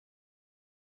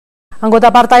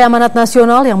Anggota Partai Amanat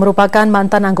Nasional yang merupakan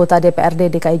mantan anggota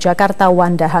DPRD DKI Jakarta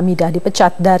Wanda Hamidah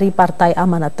dipecat dari Partai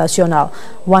Amanat Nasional.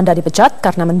 Wanda dipecat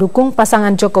karena mendukung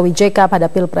pasangan Jokowi JK pada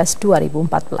Pilpres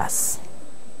 2014.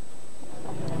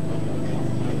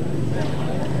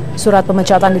 Surat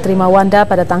pemecatan diterima Wanda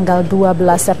pada tanggal 12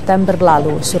 September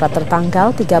lalu. Surat tertanggal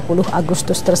 30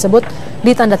 Agustus tersebut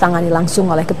ditandatangani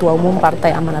langsung oleh Ketua Umum Partai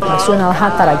Amanat Nasional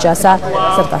Hatta Rajasa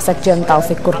serta Sekjen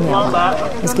Taufik Kurniawan.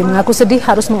 Meski mengaku sedih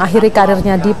harus mengakhiri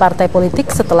karirnya di partai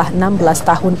politik setelah 16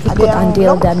 tahun ikut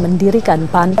andil dan mendirikan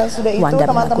PAN, Wanda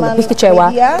mengaku lebih kecewa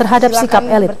terhadap sikap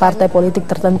elit partai politik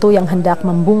tertentu yang hendak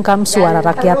membungkam suara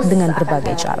rakyat dengan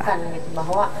berbagai cara.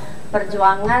 Bahwa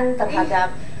perjuangan terhadap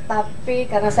tapi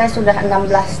karena saya sudah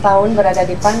 16 tahun berada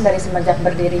di PAN dari semenjak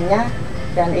berdirinya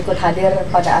dan ikut hadir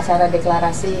pada acara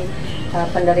deklarasi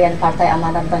pendirian Partai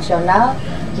Amanat Nasional,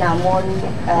 namun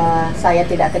saya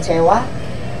tidak kecewa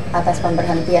atas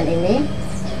pemberhentian ini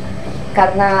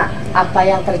karena apa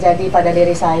yang terjadi pada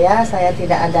diri saya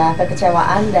tidak ada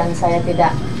kekecewaan dan saya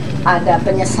tidak ada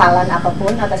penyesalan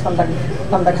apapun atas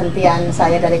pemberhentian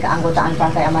saya dari keanggotaan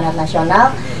Partai Amanat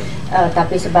Nasional,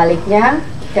 tapi sebaliknya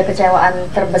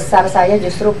kekecewaan terbesar saya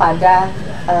justru pada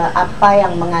apa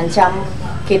yang mengancam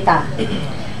kita,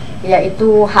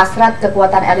 yaitu hasrat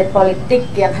kekuatan elit politik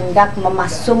yang hendak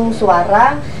memasung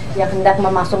suara, yang hendak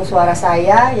memasung suara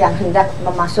saya, yang hendak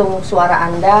memasung suara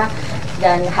Anda,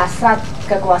 dan hasrat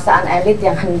kekuasaan elit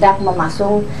yang hendak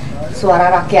memasung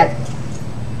suara rakyat.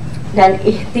 Dan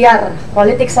ikhtiar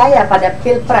politik saya pada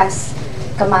Pilpres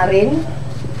kemarin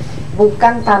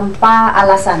bukan tanpa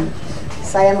alasan.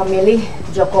 Saya memilih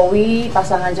Jokowi,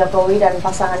 pasangan Jokowi dan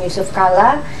pasangan Yusuf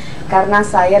Kala karena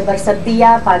saya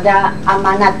bersetia pada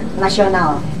amanat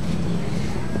nasional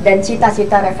dan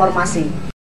cita-cita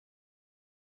reformasi.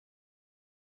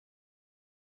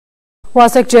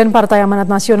 Wasekjen Partai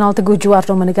Amanat Nasional Teguh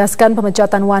Juwarno menegaskan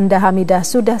pemecatan Wanda Hamidah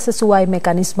sudah sesuai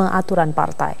mekanisme aturan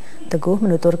partai. Teguh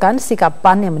menuturkan sikap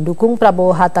PAN yang mendukung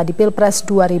Prabowo Hatta di Pilpres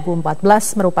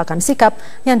 2014 merupakan sikap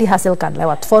yang dihasilkan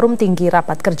lewat forum tinggi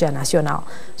Rapat Kerja Nasional.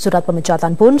 Surat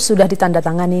pemecatan pun sudah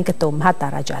ditandatangani Ketum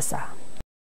Hatta Rajasa.